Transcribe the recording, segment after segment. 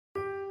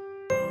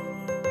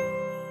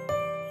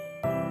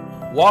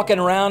Walking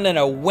around in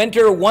a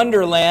winter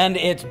wonderland,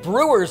 it's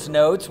Brewer's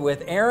Notes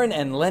with Aaron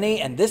and Lenny,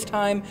 and this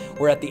time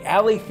we're at the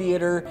Alley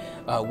Theater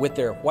with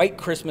their white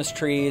Christmas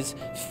trees,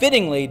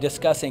 fittingly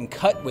discussing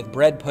cut with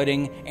bread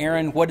pudding.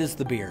 Aaron, what is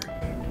the beer?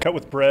 Cut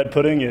with bread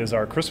pudding is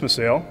our Christmas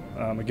ale.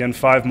 Again,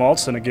 5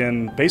 malts, and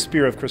again, base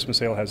beer of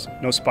Christmas ale has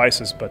no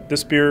spices, but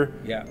this beer,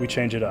 we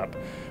change it up.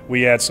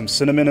 We add some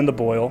cinnamon in the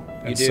boil.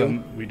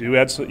 And we do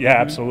add some,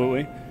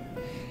 absolutely.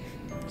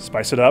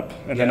 Spice it up,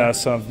 and then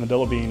some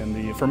vanilla bean in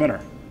the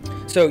fermenter.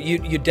 So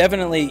you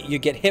definitely, you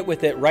get hit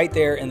with it right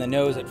there in the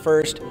nose at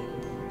first.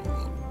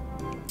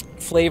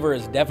 Flavor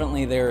is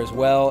definitely there as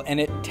well, and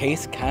it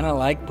tastes kind of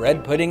like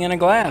bread pudding in a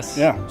glass.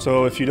 Yeah,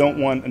 so if you don't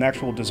want an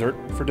actual dessert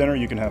for dinner,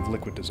 you can have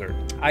liquid dessert.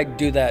 I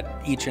do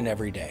that each and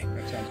every day.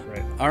 That sounds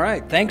great. All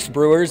right, thanks,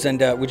 Brewers, and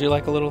would you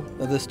like a little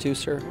of this too,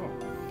 sir?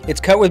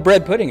 It's cut with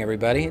bread pudding,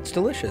 everybody. It's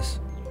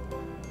delicious.